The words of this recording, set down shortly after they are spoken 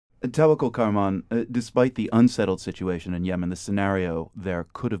Tawakul Karman, despite the unsettled situation in Yemen, the scenario there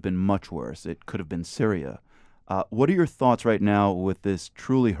could have been much worse. It could have been Syria. What are your thoughts right now with this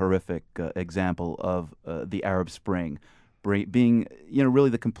truly horrific example of the Arab Spring being, really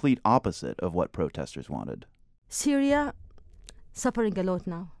the complete opposite of what protesters wanted? Syria suffering a lot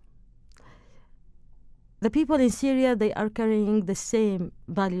now. The people in Syria, they are carrying the same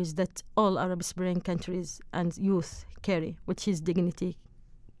values that all Arab Spring countries and youth carry, which is dignity,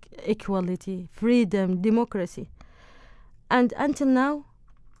 equality, freedom, democracy. And until now,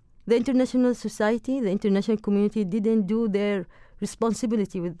 the international society, the international community didn't do their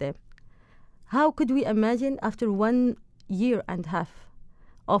responsibility with them. How could we imagine after 1.5 years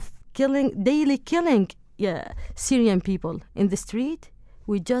of daily killing Syrian people in the street,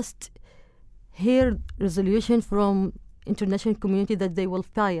 we just hear resolution from international community that they will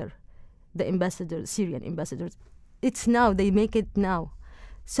fire the ambassador, Syrian ambassadors. It's now, they make it now.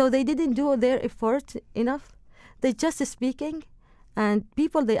 So they didn't do their effort enough. They're just speaking, and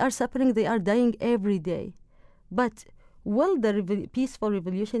people, they are suffering, they are dying every day. But will the peaceful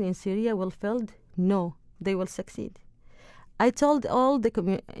revolution in Syria will fail? No, they will succeed. I told all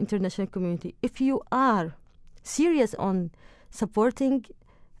the international community, if you are serious on supporting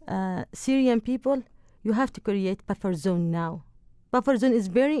Syrian people, you have to create buffer zone now. Buffer zone is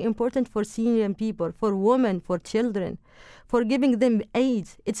very important for Syrian people, for women, for children, for giving them aid.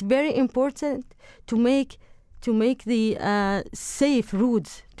 It's very important to make the safe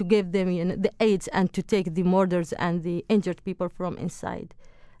routes to give them the aids and to take the murders and the injured people from inside.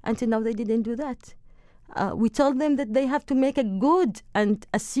 Until now, they didn't do that. We told them that they have to make a good and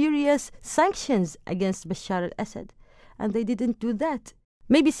a serious sanctions against Bashar al-Assad, and they didn't do that.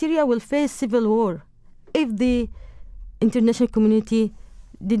 Maybe Syria will face civil war if the international community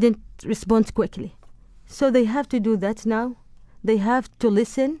didn't respond quickly. So they have to do that now. They have to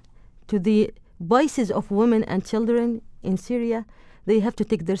listen to the voices of women and children in Syria. They have to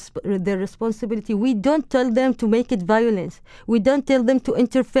take their responsibility. We don't tell them to make it violence. We don't tell them to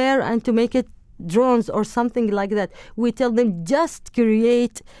interfere and to make it drones or something like that. We tell them just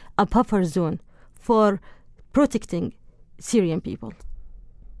create a buffer zone for protecting Syrian people.